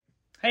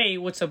Hey,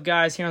 what's up,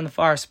 guys? Here on the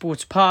Fire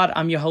Sports Pod,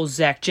 I'm your host,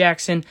 Zach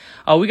Jackson.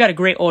 We got a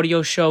great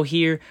audio show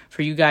here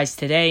for you guys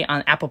today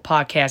on Apple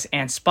Podcasts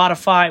and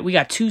Spotify. We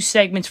got 2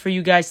 segments for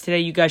you guys today.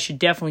 You guys should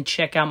definitely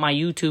check out my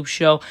YouTube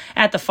show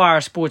at the Fire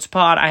Sports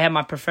Pod. I have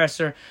my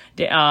professor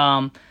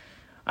on.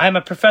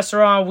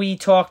 We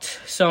talked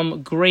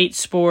some great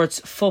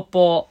sports,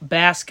 football,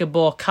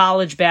 basketball,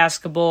 college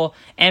basketball,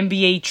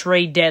 NBA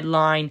trade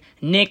deadline,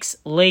 Knicks,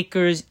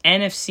 Lakers,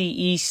 NFC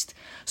East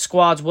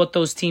squads, what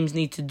those teams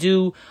need to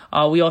do.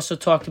 We also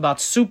talked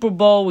about Super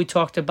Bowl. We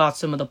talked about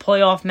some of the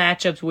playoff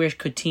matchups. Where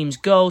could teams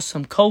go?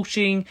 Some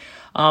coaching.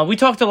 We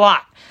talked a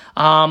lot.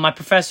 My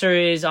professor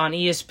is on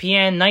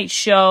ESPN Night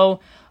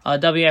Show.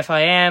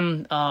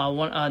 WFIM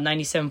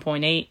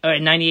 97.8 or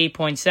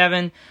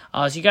 98.7.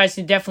 So you guys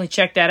can definitely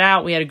check that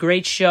out. We had a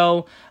great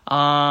show.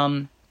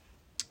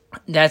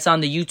 That's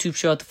on the YouTube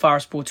show at the Fire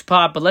Sports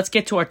Pod. But let's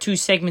get to our 2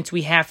 segments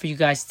we have for you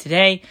guys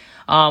today.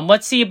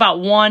 Let's see about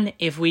one.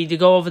 If we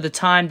go over the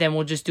time, then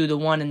we'll just do the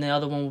one, and the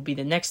other one will be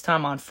the next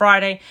time on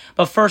Friday.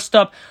 But first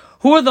up,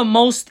 who are the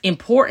most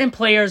important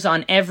players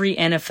on every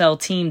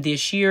NFL team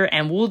this year,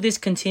 and will this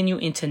continue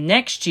into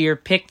next year?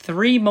 Pick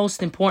 3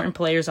 most important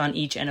players on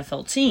each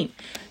NFL team.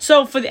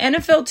 So for the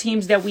NFL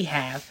teams that we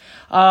have,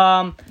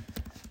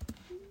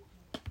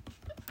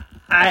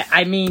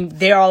 I mean,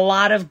 there are a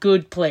lot of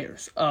good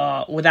players,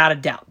 without a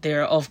doubt.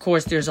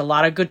 There's a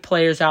lot of good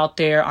players out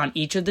there on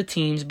each of the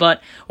teams,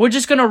 but we're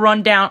just going to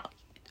run down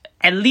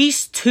at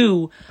least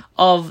 2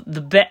 of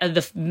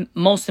the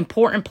most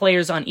important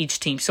players on each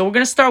team. So we're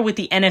going to start with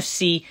the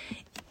NFC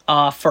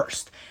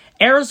first.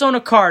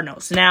 Arizona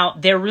Cardinals. Now,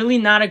 they're really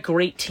not a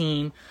great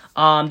team.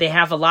 They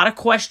have a lot of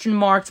question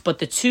marks, but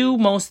the 2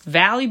 most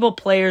valuable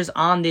players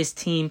on this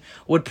team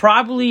would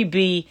probably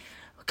be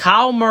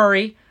Kyle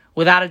Murray,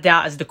 without a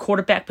doubt, as the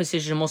quarterback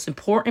position, the most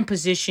important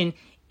position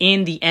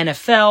in the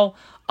NFL.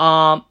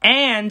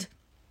 And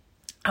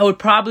I would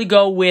probably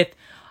go with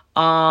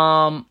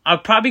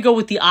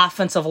the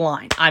offensive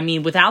line. I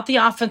mean, without the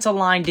offensive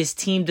line, this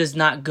team does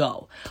not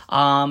go.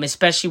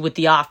 Especially with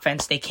the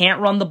offense. They can't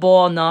run the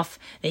ball enough.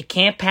 They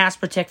can't pass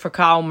protect for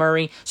Kyle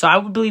Murray. So I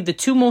would believe the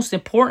 2 most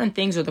important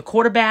things are the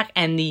quarterback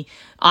and the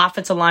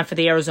offensive line for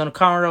the Arizona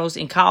Cardinals,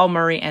 in Kyle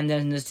Murray, and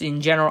then in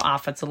general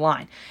offensive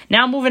line.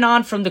 Now moving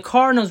on from the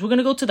Cardinals, we're going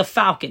to go to the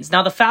Falcons.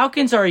 Now the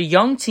Falcons are a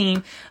young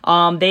team.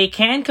 They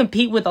can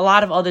compete with a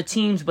lot of other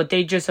teams, but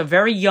they just are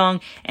very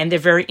young and they're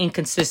very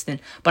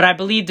inconsistent. But I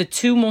believe the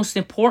 2 most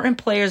important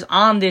players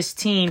on this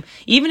team,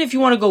 even if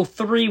you want to go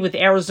 3 with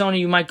Arizona,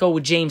 you might go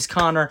with James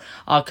Conner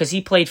because he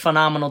played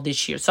phenomenal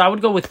this year. So I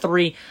would go with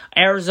 3.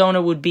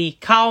 Arizona would be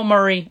Kyle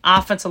Murray,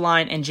 offensive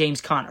line, and James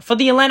Conner. For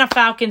the Atlanta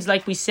Falcons,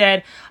 like we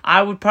said,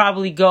 I would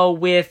probably go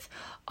with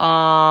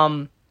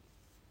I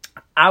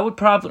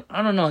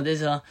don't know,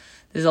 there's a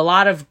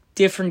lot of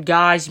different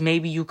guys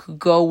maybe you could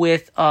go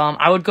with.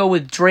 I would go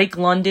with Drake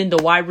London,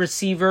 the wide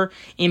receiver,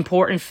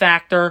 important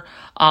factor.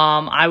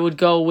 I would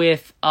go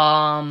with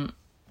I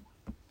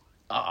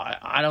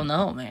don't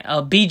know,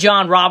 man. B.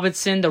 John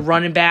Robinson, the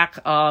running back,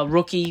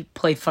 rookie,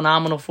 played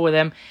phenomenal for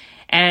them.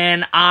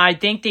 And I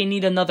think they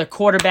need another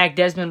quarterback.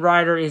 Desmond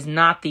Ridder is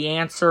not the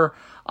answer.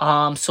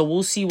 So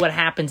we'll see what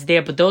happens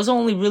there. But those are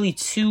only really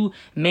 2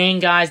 main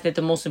guys that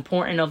the most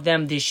important of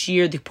them this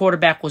year. The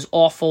quarterback was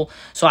awful.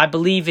 So I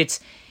believe it's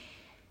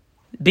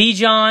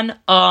Bijan.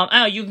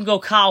 You can go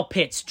Kyle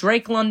Pitts.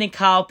 Drake London,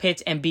 Kyle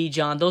Pitts, and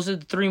Bijan. Those are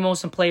the 3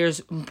 most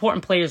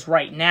important players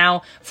right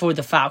now for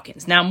the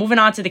Falcons. Now, moving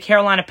on to the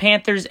Carolina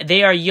Panthers.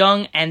 They are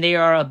young and they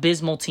are an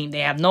abysmal team. They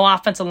have no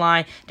offensive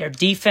line. Their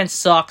defense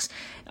sucks.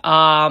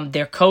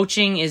 Their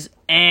coaching is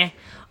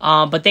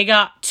but they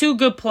got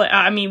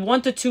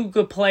 1 to 2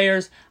 good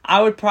players.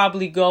 I would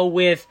probably go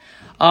with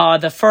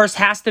the first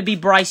has to be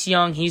Bryce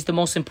Young. He's the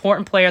most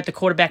important player at the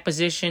quarterback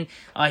position.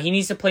 He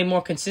needs to play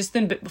more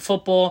consistent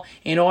football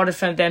in order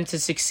for them to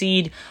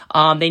succeed.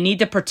 They need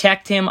to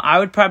protect him. I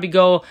would probably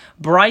go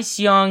Bryce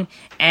Young,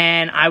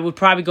 and I would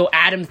probably go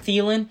Adam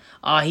Thielen.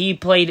 He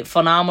played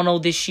phenomenal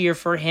this year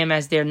for him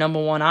as their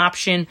number 1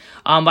 option.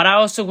 But I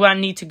also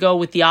need to go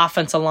with the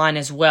offensive line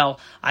as well.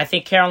 I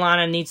think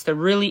Carolina needs to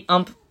really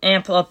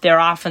amp up their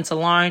offensive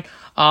line,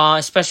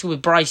 especially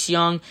with Bryce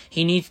Young.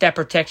 He needs that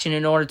protection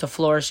in order to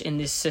flourish in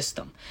this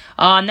system.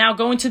 Now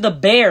going to the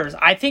Bears.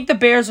 I think the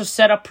Bears are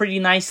set up pretty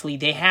nicely.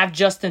 They have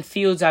Justin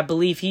Fields. I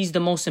believe he's the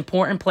most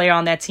important player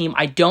on that team.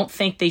 I don't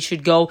think they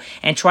should go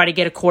and try to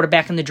get a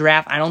quarterback in the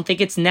draft. I don't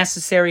think it's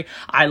necessary.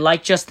 I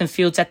like Justin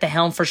Fields at the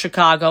helm for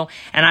Chicago,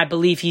 and I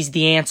believe he's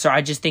the answer.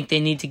 I just think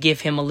they need to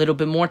give him a little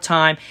bit more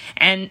time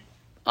and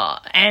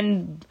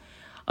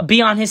be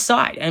on his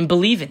side and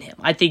believe in him.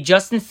 I think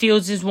Justin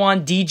Fields is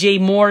one. DJ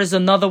Moore is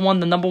another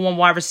one, the number 1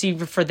 wide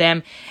receiver for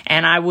them.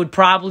 And I would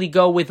probably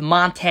go with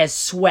Montez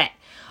Sweat,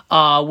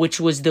 which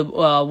was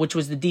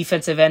the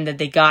defensive end that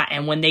they got.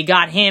 And when they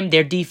got him,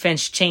 their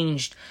defense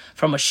changed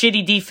from a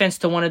shitty defense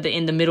to one of the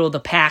in the middle of the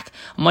pack,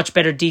 a much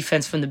better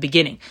defense from the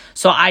beginning.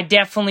 So I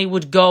definitely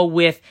would go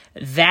with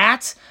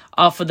that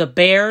for the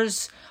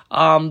Bears.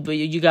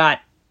 You got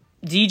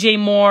DJ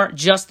Moore,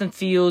 Justin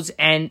Fields,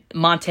 and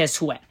Montez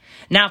Sweat.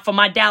 Now, for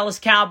my Dallas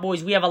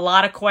Cowboys, we have a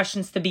lot of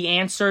questions to be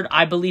answered.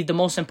 I believe the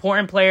most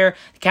important player,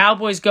 the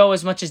Cowboys go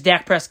as much as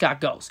Dak Prescott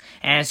goes.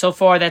 And so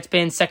far, that's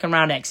been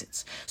second-round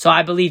exits. So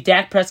I believe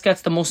Dak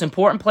Prescott's the most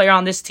important player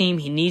on this team.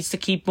 He needs to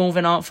keep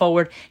moving on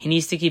forward. He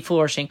needs to keep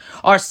flourishing.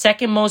 Our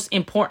second most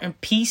important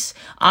piece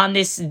on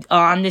this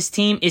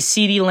team is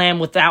CeeDee Lamb,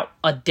 without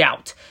a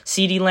doubt.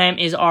 CeeDee Lamb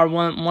is our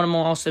one of the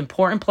most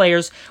important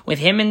players. With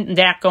him and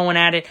Dak going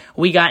at it,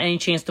 we got any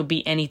chance to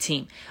beat any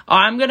team.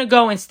 I'm going to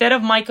go, instead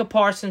of Micah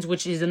Parsons,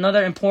 which is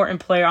another important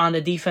player on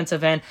the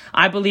defensive end,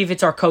 I believe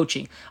it's our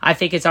coaching. I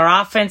think it's our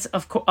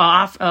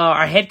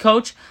our head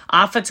coach,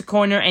 offensive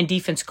corner, and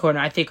defense corner.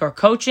 I think our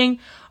coaching,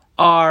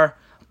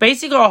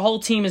 basically our whole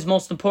team is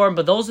most important,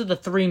 but those are the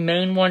three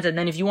main ones. And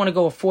then if you want to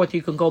go a fourth,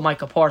 you can go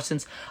Micah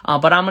Parsons.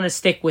 But I'm going to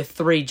stick with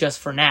three just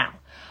for now.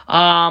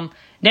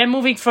 Then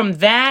moving from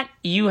that,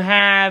 you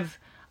have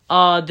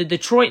the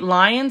Detroit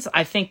Lions.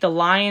 I think the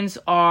Lions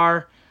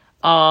are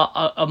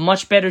a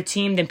much better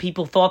team than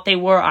people thought they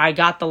were. I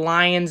got the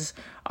Lions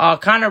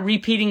kind of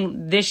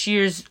repeating this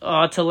year's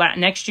to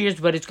next year's,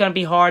 but it's going to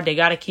be hard. They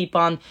got to keep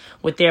on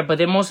with there. But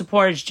the most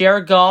important is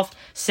Jared Goff.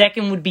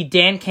 Second would be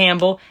Dan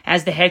Campbell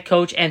as the head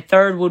coach, and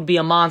third would be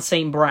Amon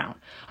St. Brown.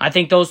 I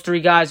think those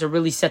three guys are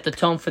really set the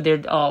tone for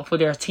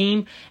their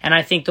team, and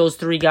I think those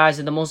three guys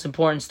are the most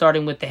important,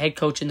 starting with the head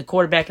coach and the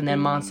quarterback, and then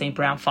Amon St.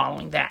 Brown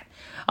following that.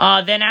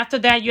 Then after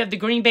that, you have the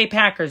Green Bay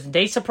Packers.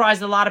 They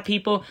surprised a lot of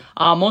people.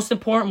 Most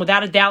important,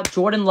 without a doubt,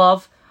 Jordan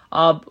Love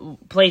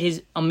played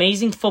his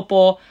amazing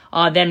football.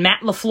 Then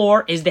Matt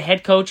LaFleur is the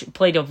head coach.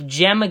 Played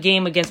a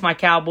game against my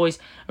Cowboys.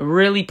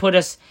 Really put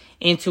us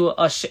into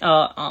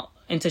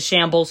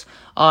shambles.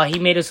 He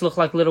made us look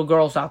like little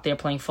girls out there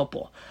playing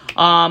football.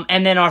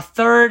 And then our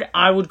third,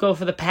 I would go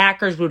for the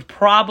Packers, would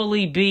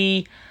probably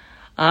be...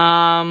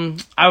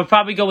 I would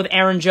probably go with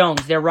Aaron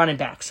Jones, their running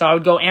back. So I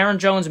would go Aaron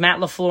Jones, Matt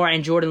LaFleur,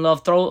 and Jordan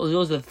Love.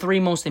 Those are the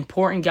three most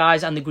important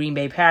guys on the Green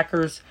Bay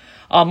Packers.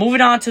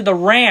 Moving on to the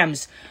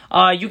Rams.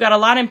 You got a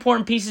lot of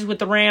important pieces with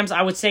the Rams.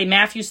 I would say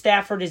Matthew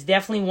Stafford is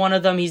definitely one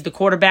of them. He's the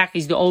quarterback.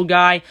 He's the old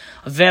guy,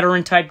 a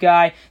veteran type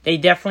guy. They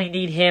definitely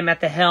need him at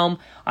the helm.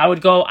 I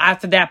would go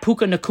after that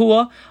Puka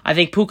Nacua. I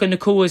think Puka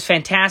Nacua is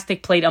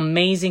fantastic. Played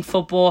amazing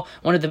football.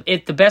 One of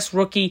the best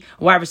rookie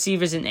wide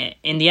receivers in the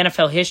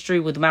NFL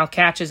history with the amount of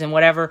catches and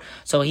whatever.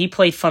 So he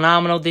played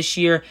phenomenal this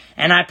year.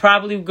 And I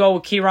probably would go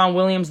with Kieron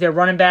Williams, their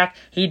running back.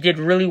 He did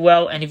really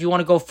well. And if you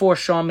want to go for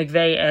Sean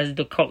McVay as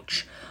the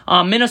coach.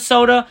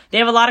 Minnesota, they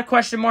have a lot of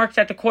question marks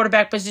at the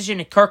quarterback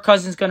position. If Kirk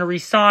Cousins is going to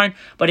re-sign,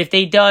 but if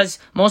they does,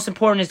 most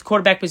important is the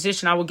quarterback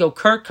position. I would go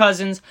Kirk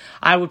Cousins.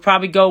 I would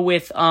probably go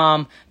with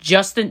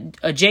Justin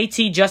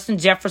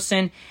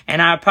Jefferson,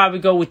 and I would probably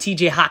go with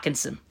T.J.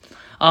 Hawkinson.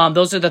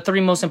 Those are the three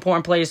most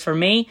important players for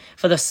me.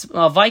 For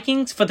the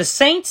Vikings, for the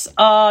Saints,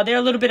 they're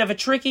a little bit of a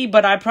tricky,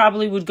 but I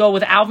probably would go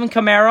with Alvin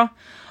Kamara.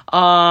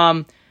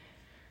 I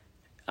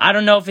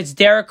don't know if it's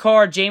Derek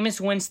Carr or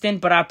Jameis Winston,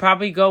 but I'd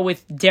probably go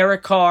with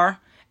Derek Carr.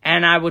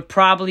 And I would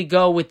probably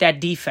go with that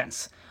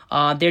defense.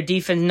 Their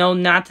defense, no,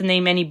 not to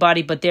name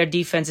anybody, but their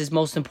defense is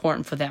most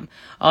important for them.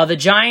 The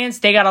Giants,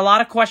 they got a lot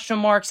of question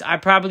marks. I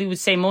probably would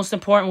say most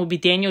important would be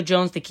Daniel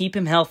Jones to keep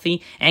him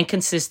healthy and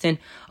consistent.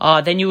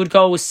 Then you would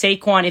go with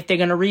Saquon if they're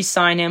going to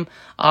re-sign him.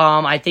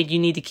 I think you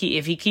need to keep,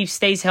 if he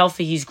stays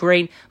healthy, he's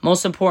great.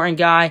 Most important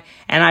guy.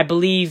 And I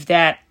believe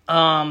that,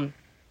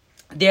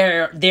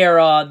 their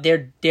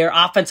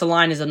offensive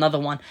line is another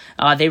one.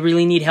 They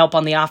really need help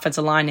on the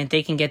offensive line, and if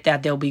they can get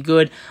that, they'll be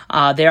good.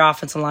 Their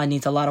offensive line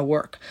needs a lot of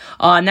work.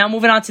 Now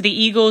moving on to the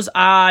Eagles,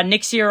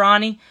 Nick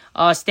Sirianni,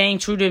 staying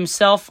true to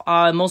himself.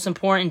 Most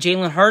important,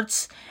 Jalen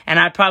Hurts, and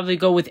I'd probably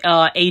go with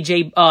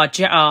Jason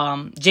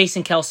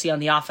Kelce on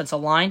the offensive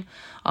line.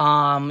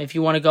 If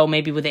you want to go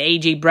maybe with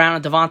A.J. Brown or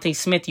Devontae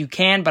Smith, you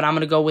can, but I'm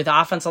going to go with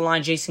offensive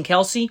line Jason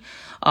Kelce.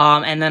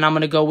 And then I'm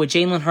going to go with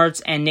Jalen Hurts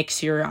and Nick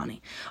Sirianni.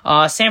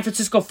 San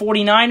Francisco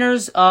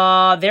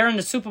 49ers, they're in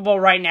the Super Bowl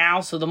right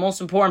now, so the most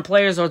important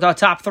players are the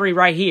top three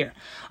right here.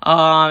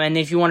 And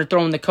if you want to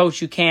throw in the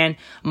coach, you can.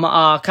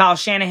 Kyle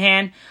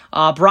Shanahan,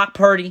 Brock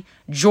Purdy,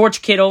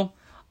 George Kittle,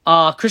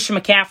 Christian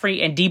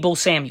McCaffrey, and Deebo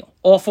Samuel.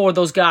 All four of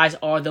those guys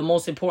are the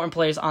most important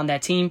players on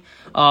that team.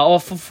 All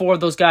four of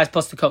those guys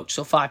plus the coach,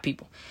 so 5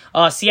 people.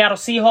 Seattle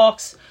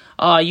Seahawks,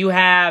 you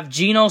have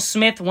Geno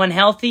Smith when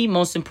healthy,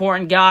 most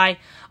important guy.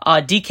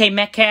 DK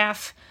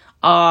Metcalf,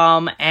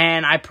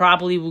 and I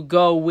probably would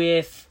go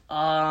with,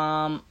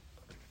 I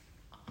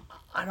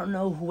don't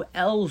know who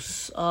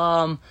else.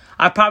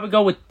 I'd probably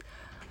go with,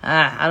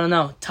 I don't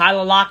know,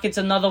 Tyler Lockett's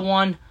another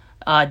one.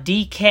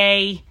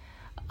 DK,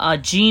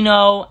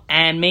 Geno,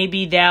 and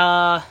maybe they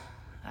got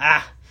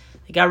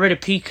rid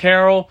of Pete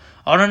Carroll.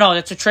 I don't know.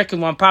 That's a tricky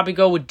one. Probably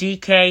go with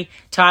DK,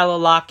 Tyler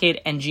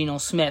Lockett, and Geno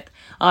Smith.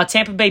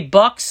 Tampa Bay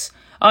Bucks.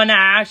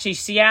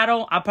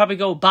 Seattle. I'll probably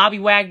go with Bobby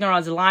Wagner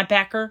as a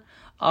linebacker,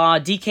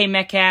 DK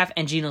Metcalf,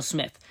 and Geno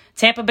Smith.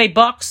 Tampa Bay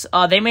Bucks,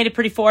 they made it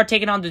pretty far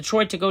taking on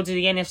Detroit to go to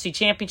the NFC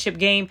Championship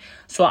game.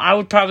 So I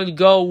would probably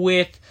go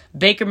with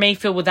Baker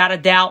Mayfield without a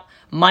doubt,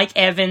 Mike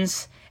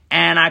Evans,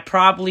 and I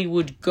probably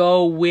would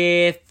go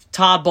with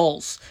Todd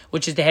Bowles,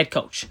 which is the head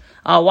coach.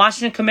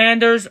 Washington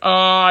Commanders,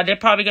 they're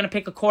probably going to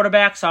pick a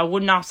quarterback, so I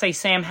would not say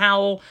Sam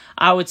Howell.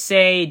 I would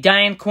say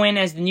Dan Quinn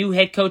as the new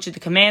head coach of the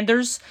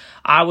Commanders.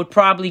 I would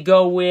probably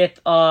go with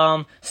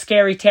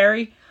Scary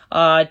Terry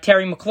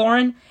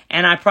McLaurin,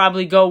 and I'd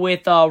probably go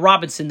with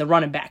Robinson, the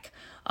running back.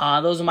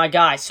 Those are my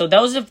guys. So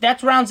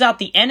that rounds out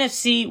the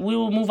NFC. We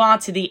will move on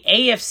to the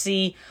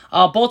AFC.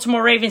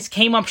 Baltimore Ravens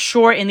came up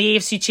short in the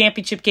AFC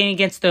Championship game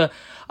against the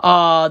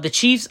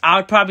Chiefs. I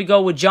would probably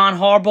go with John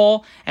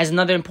Harbaugh as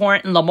another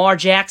important, Lamar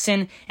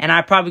Jackson, and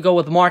I'd probably go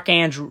with Mark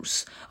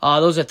Andrews.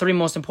 Those are three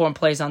most important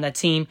players on that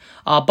team.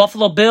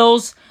 Buffalo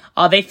Bills,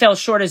 they fell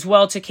short as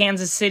well to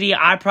Kansas City.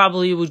 I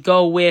probably would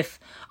go with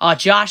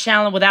Josh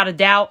Allen without a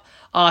doubt,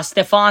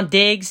 Stephon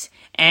Diggs,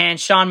 and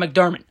Sean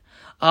McDermott.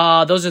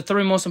 Those are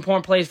three most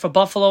important players for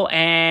Buffalo,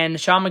 and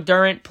Sean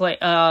McDermott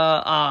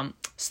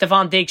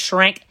Stephon Diggs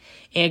shrank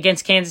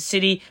against Kansas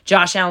City.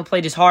 Josh Allen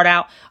played his heart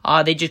out.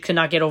 They just could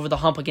not get over the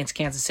hump against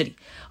Kansas City.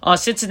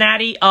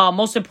 Cincinnati,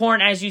 most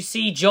important, as you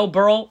see, Joe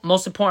Burrow,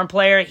 most important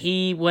player.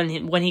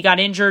 When he got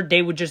injured,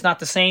 they were just not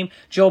the same.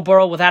 Joe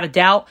Burrow, without a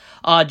doubt.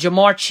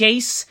 Jamar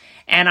Chase,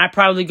 and I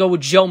probably go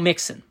with Joe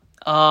Mixon.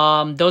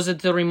 Those are the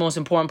three most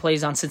important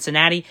plays on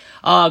Cincinnati.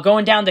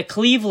 Going down to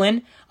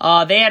Cleveland,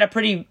 they had a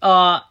pretty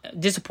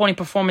disappointing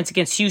performance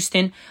against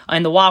Houston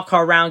in the wild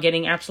card round,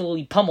 getting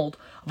absolutely pummeled.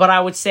 But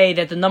I would say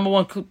that the number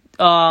one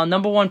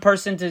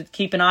person to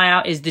keep an eye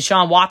out is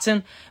Deshaun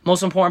Watson,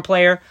 most important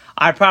player.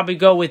 I'd probably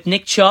go with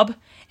Nick Chubb,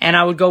 and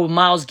I would go with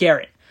Myles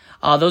Garrett.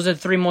 Those are the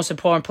three most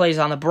important plays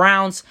on the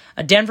Browns.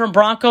 Denver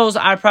Broncos,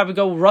 I'd probably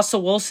go with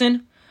Russell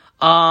Wilson.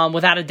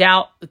 Without a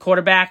doubt, the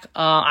quarterback.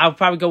 I would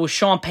probably go with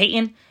Sean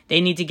Payton. They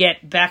need to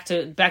get back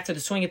to the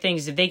swing of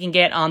things. If they can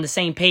get on the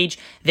same page,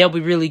 they'll be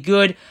really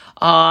good.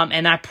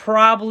 And I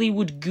probably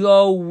would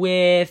go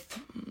with.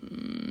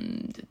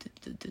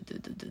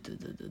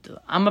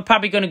 I'm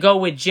probably going to go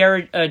with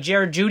Jared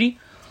Jeudy,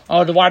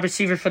 the wide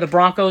receiver for the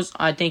Broncos.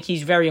 I think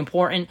he's very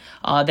important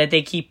that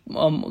they keep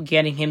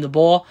getting him the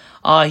ball.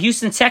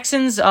 Houston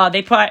Texans,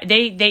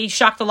 they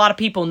shocked a lot of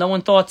people. No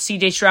one thought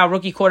C.J. Stroud,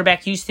 rookie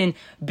quarterback, Houston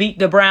beat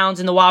the Browns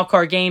in the wild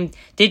card game.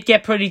 Did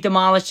get pretty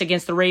demolished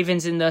against the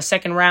Ravens in the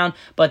second round,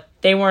 but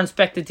they weren't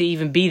expected to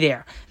even be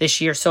there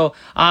this year. So,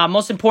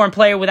 most important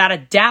player, without a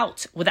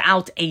doubt,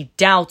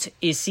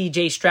 is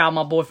C.J. Stroud,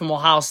 my boy from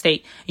Ohio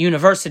State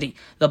University,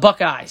 the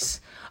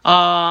Buckeyes.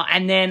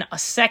 And then a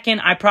second,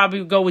 I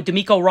probably would go with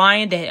DeMeco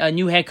Ryan, the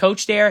new head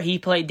coach there. He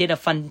did a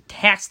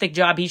fantastic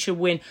job. He should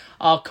win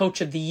Coach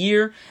of the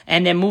Year.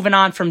 And then moving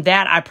on from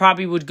that, I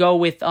probably would go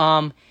with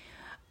Tank,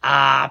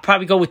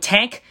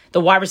 the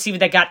wide receiver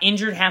that got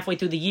injured halfway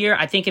through the year.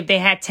 I think if they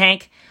had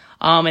Tank,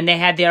 and they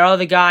had their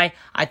other guy,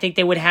 I think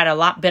they would have had a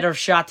lot better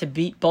shot to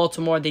beat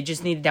Baltimore. They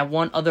just needed that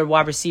one other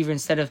wide receiver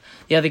instead of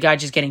the other guy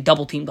just getting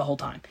double teamed the whole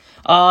time.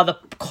 The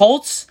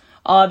Colts,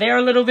 they're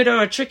a little bit of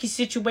a tricky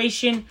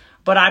situation.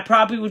 But I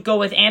probably would go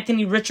with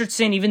Anthony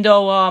Richardson, even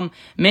though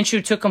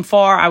Minshew took him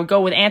far. I would go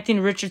with Anthony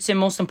Richardson,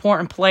 most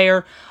important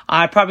player.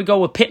 I'd probably go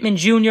with Pittman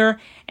Jr.,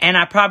 and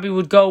I probably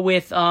would go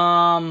with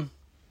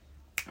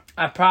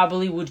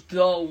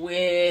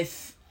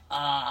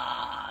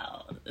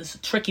this is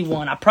a tricky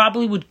one. I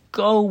probably would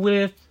go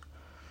with,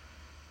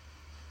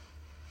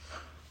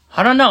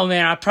 I don't know,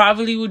 man. I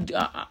probably would.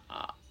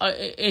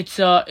 It's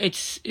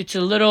a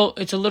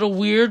little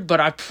weird, but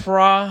I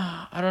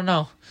don't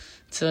know.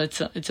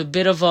 It's a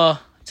bit of a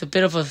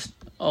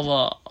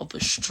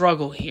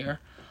struggle here,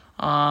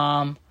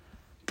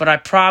 but I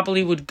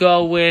probably would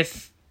go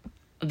with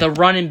the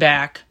running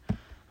back.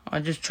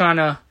 I'm just trying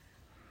to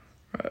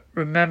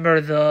remember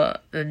the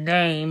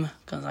name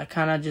because I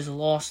kind of just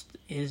lost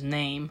his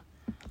name.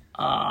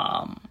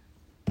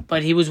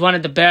 But he was one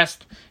of the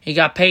best. He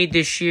got paid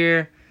this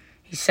year.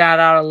 He sat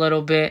out a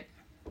little bit.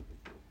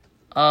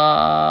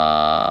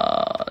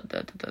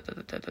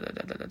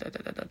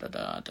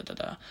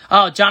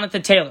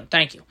 Jonathan Taylor.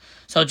 Thank you.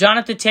 So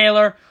Jonathan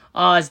Taylor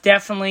is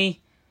definitely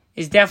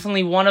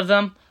one of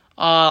them.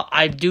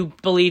 I do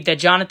believe that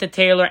Jonathan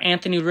Taylor,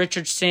 Anthony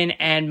Richardson,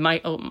 and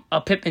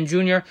Pittman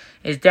Jr.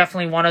 is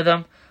definitely one of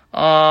them.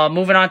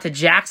 Moving on to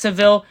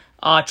Jacksonville,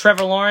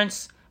 Trevor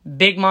Lawrence,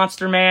 big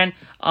monster man.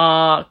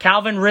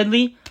 Calvin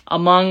Ridley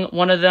among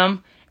one of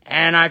them,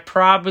 and I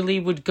probably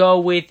would go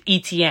with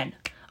ETN.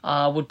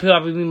 Would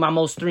probably be my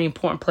most three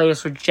important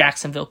players for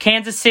Jacksonville.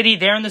 Kansas City,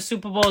 they're in the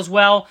Super Bowl as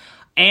well.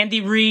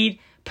 Andy Reid,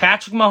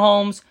 Patrick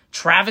Mahomes,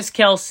 Travis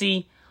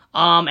Kelce,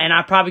 and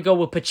I'd probably go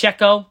with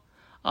Pacheco.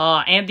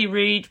 Andy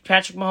Reid,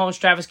 Patrick Mahomes,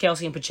 Travis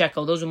Kelce, and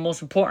Pacheco. Those are the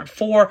most important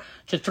 4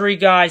 to 3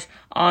 guys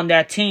on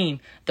that team.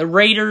 The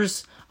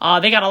Raiders,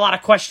 they got a lot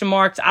of question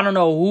marks. I don't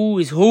know who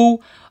is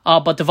who,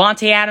 but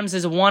Devontae Adams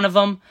is one of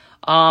them.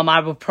 I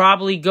would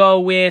probably go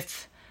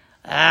with,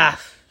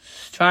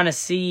 trying to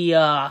see,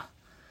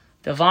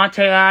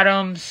 Devontae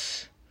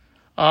Adams.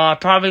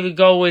 Probably would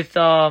go with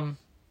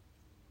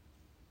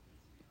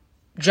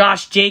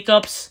Josh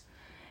Jacobs.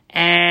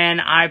 And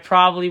I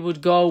probably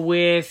would go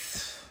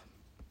with,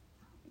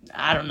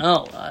 I don't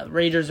know.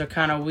 Raiders are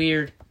kind of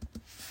weird.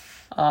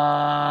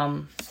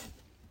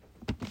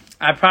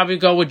 I'd probably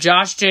go with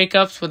Josh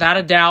Jacobs without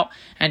a doubt,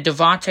 and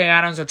Devontae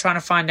Adams. I'm trying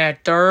to find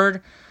that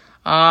third.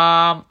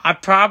 I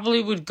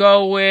probably would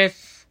go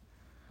with,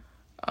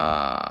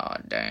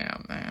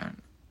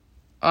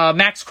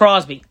 Max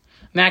Crosby.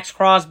 Max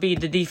Crosby,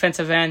 the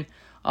defensive end.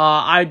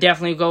 I would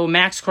definitely go with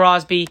Max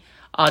Crosby,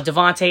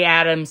 Devontae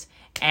Adams,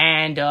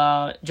 and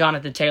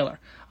Jonathan Taylor.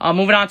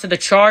 Moving on to the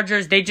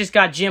Chargers, they just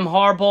got Jim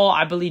Harbaugh.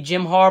 I believe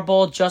Jim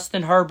Harbaugh,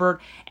 Justin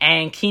Herbert,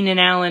 and Keenan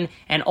Allen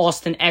and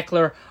Austin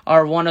Eckler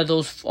are one of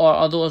those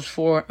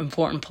four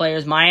important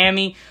players.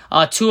 Miami,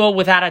 Tua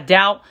without a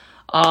doubt,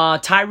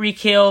 Tyreek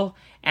Hill,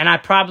 and I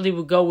probably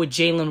would go with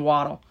Jalen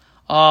Waddle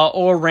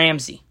or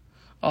Ramsey.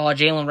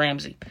 Jalen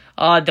Ramsey.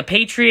 The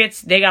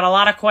Patriots, they got a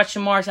lot of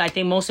question marks. I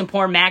think most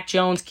important, Mac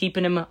Jones,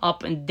 keeping him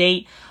up in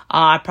date.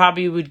 I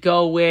probably would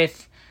go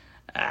with,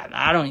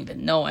 I don't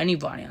even know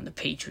anybody on the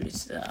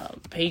Patriots.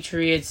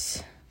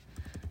 Patriots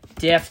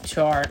depth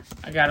chart.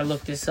 I got to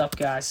look this up,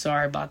 guys.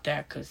 Sorry about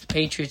that, because the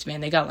Patriots, man,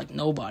 they got like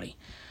nobody.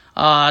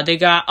 They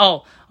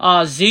got,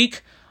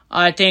 Zeke.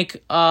 I think,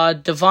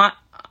 Devon,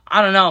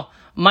 I don't know.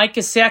 Mike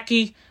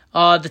Gesicki,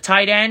 the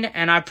tight end.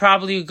 And I'd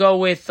probably go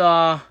with,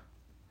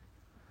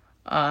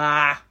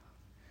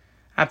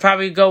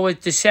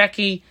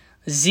 Gesicki,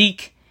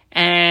 Zeke,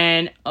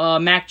 and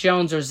Mac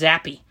Jones or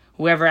Zappy.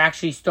 Whoever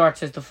actually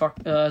starts as the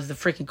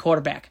freaking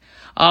quarterback.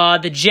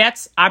 The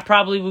Jets, I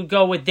probably would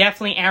go with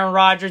definitely Aaron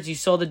Rodgers. You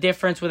saw the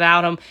difference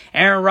without him.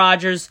 Aaron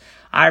Rodgers.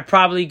 I'd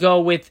probably go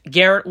with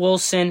Garrett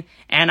Wilson,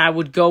 and I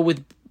would go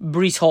with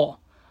Breece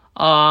Hall.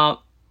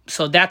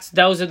 So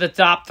those are the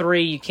top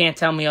three. You can't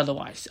tell me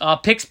otherwise.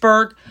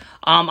 Pittsburgh,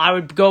 I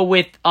would go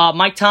with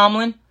Mike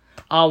Tomlin,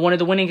 one of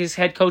the winningest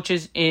head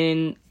coaches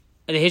in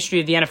the history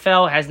of the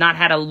NFL, has not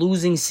had a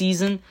losing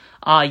season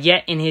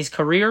yet in his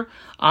career.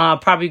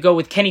 Probably go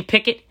with Kenny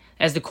Pickett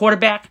as the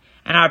quarterback,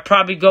 and I'd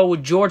probably go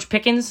with George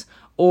Pickens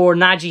or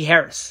Najee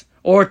Harris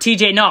or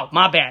TJ. No,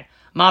 my bad.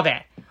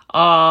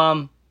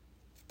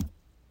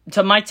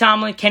 To Mike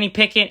Tomlin, Kenny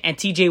Pickett, and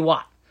TJ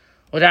Watt,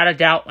 without a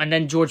doubt, and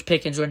then George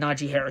Pickens or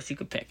Najee Harris you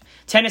could pick.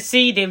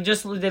 Tennessee, they're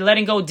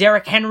letting go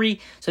Derrick Henry,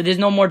 so there's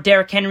no more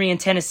Derrick Henry in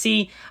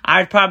Tennessee.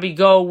 I'd probably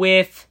go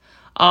with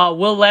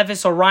Will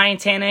Levis or Ryan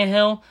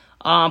Tannehill.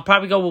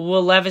 Probably go with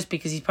Will Levis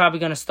because he's probably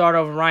going to start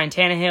over Ryan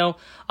Tannehill.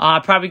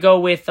 Probably go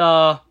with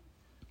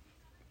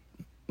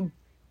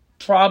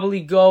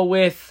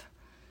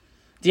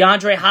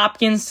DeAndre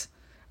Hopkins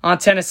on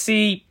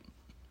Tennessee.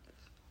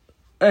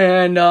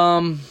 And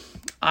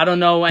I don't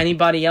know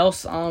anybody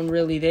else on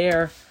really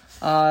there.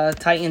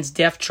 Titans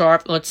depth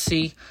chart. Let's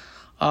see.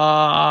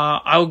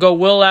 I would go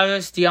Will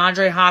Levis,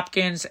 DeAndre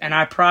Hopkins, and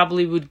I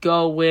probably would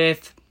go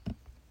with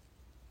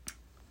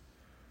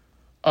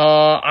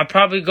I'd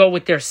probably go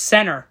with their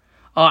center,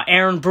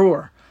 Aaron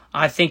Brewer.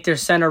 I think their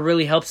center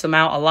really helps them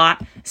out a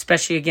lot,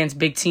 especially against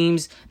big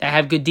teams that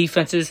have good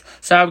defenses.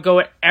 So I would go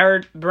with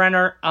Aaron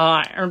Brenner,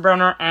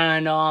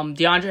 and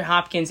DeAndre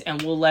Hopkins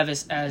and Will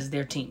Levis as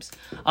their teams.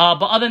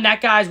 But other than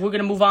that, guys, we're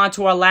gonna move on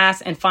to our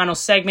last and final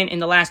segment in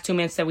the last 2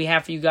 minutes that we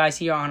have for you guys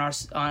here on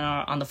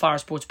the Fire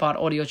Sports Pod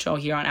audio show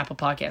here on Apple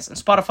Podcasts and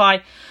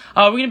Spotify.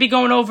 We're gonna be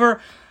going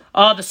over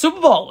the Super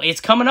Bowl.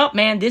 It's coming up,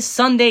 man. This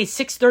Sunday,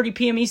 6:30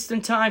 p.m.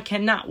 Eastern Time.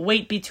 Cannot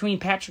wait between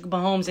Patrick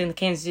Mahomes and the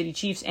Kansas City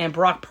Chiefs and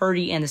Brock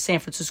Purdy and the San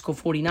Francisco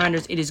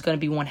 49ers. It is going to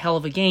be one hell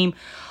of a game.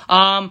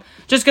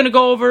 Just going to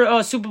go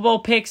over Super Bowl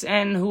picks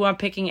and who I'm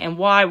picking and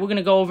why. We're going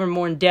to go over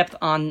more in depth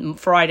on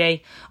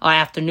Friday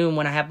afternoon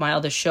when I have my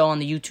other show on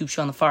the YouTube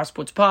show on the Fire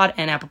Sports Pod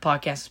and Apple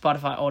Podcasts and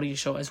Spotify audio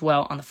show as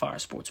well on the Fire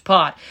Sports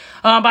Pod.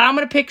 But I'm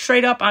going to pick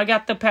straight up. I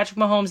got the Patrick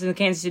Mahomes and the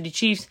Kansas City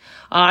Chiefs.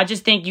 I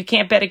just think you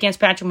can't bet against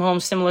Patrick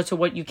Mahomes similar to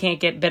what you can't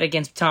bet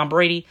against Tom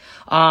Brady.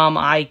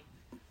 I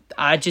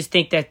just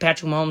think that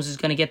Patrick Mahomes is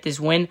going to get this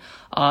win.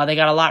 They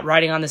got a lot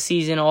riding on the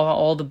season,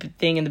 all the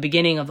thing in the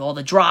beginning of all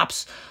the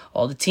drops,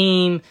 all the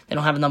team. They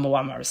don't have a number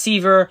one wide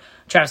receiver.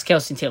 Travis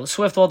Kelce and Taylor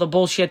Swift, all the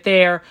bullshit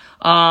there.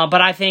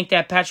 But I think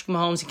that Patrick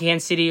Mahomes and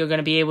Kansas City are going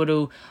to be able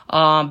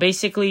to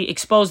basically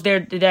expose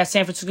that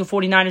San Francisco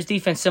 49ers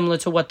defense similar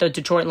to what the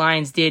Detroit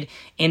Lions did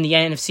in the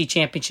NFC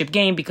Championship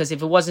game, because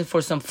if it wasn't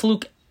for some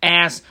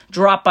fluke-ass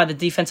drop by the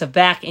defensive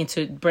back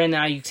into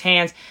Brandon Ayuk's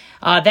hands,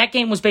 that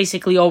game was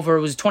basically over.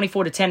 It was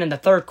 24-10 in the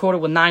third quarter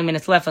with 9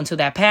 minutes left until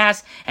that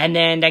pass, and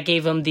then that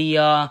gave him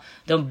the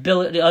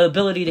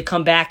ability to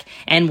come back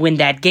and win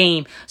that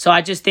game. So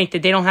I just think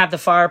that they don't have the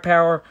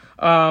firepower,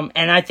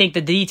 and I think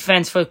the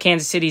defense for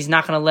Kansas City is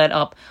not going to let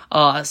up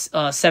a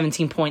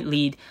 17-point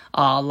lead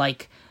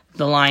like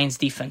the Lions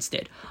defense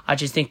did. I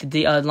just think that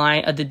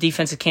the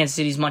defense of Kansas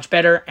City is much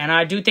better, and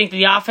I do think that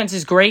the offense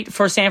is great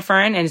for San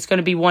Fran, and it's going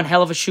to be one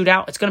hell of a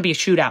shootout. It's going to be a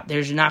shootout.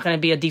 There's not going to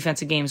be a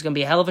defensive game. It's going to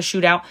be a hell of a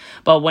shootout,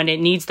 but when it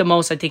needs the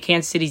most, I think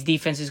Kansas City's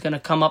defense is going to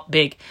come up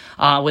big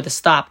with a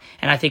stop,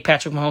 and I think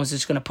Patrick Mahomes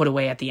is going to put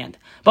away at the end.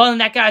 But other than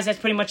that, guys, that's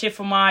pretty much it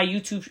for my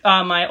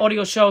my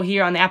audio show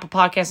here on the Apple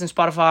Podcasts and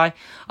Spotify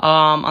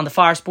on the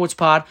Fire Sports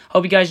Pod.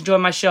 Hope you guys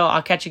enjoyed my show.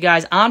 I'll catch you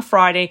guys on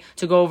Friday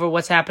to go over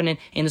what's happening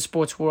in the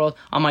sports world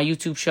on my my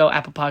YouTube show,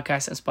 Apple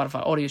Podcasts, and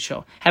Spotify audio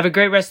show. Have a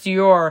great rest of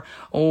your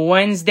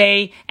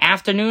Wednesday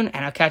afternoon,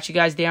 and I'll catch you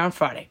guys there on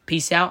Friday.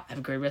 Peace out. Have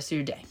a great rest of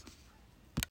your day.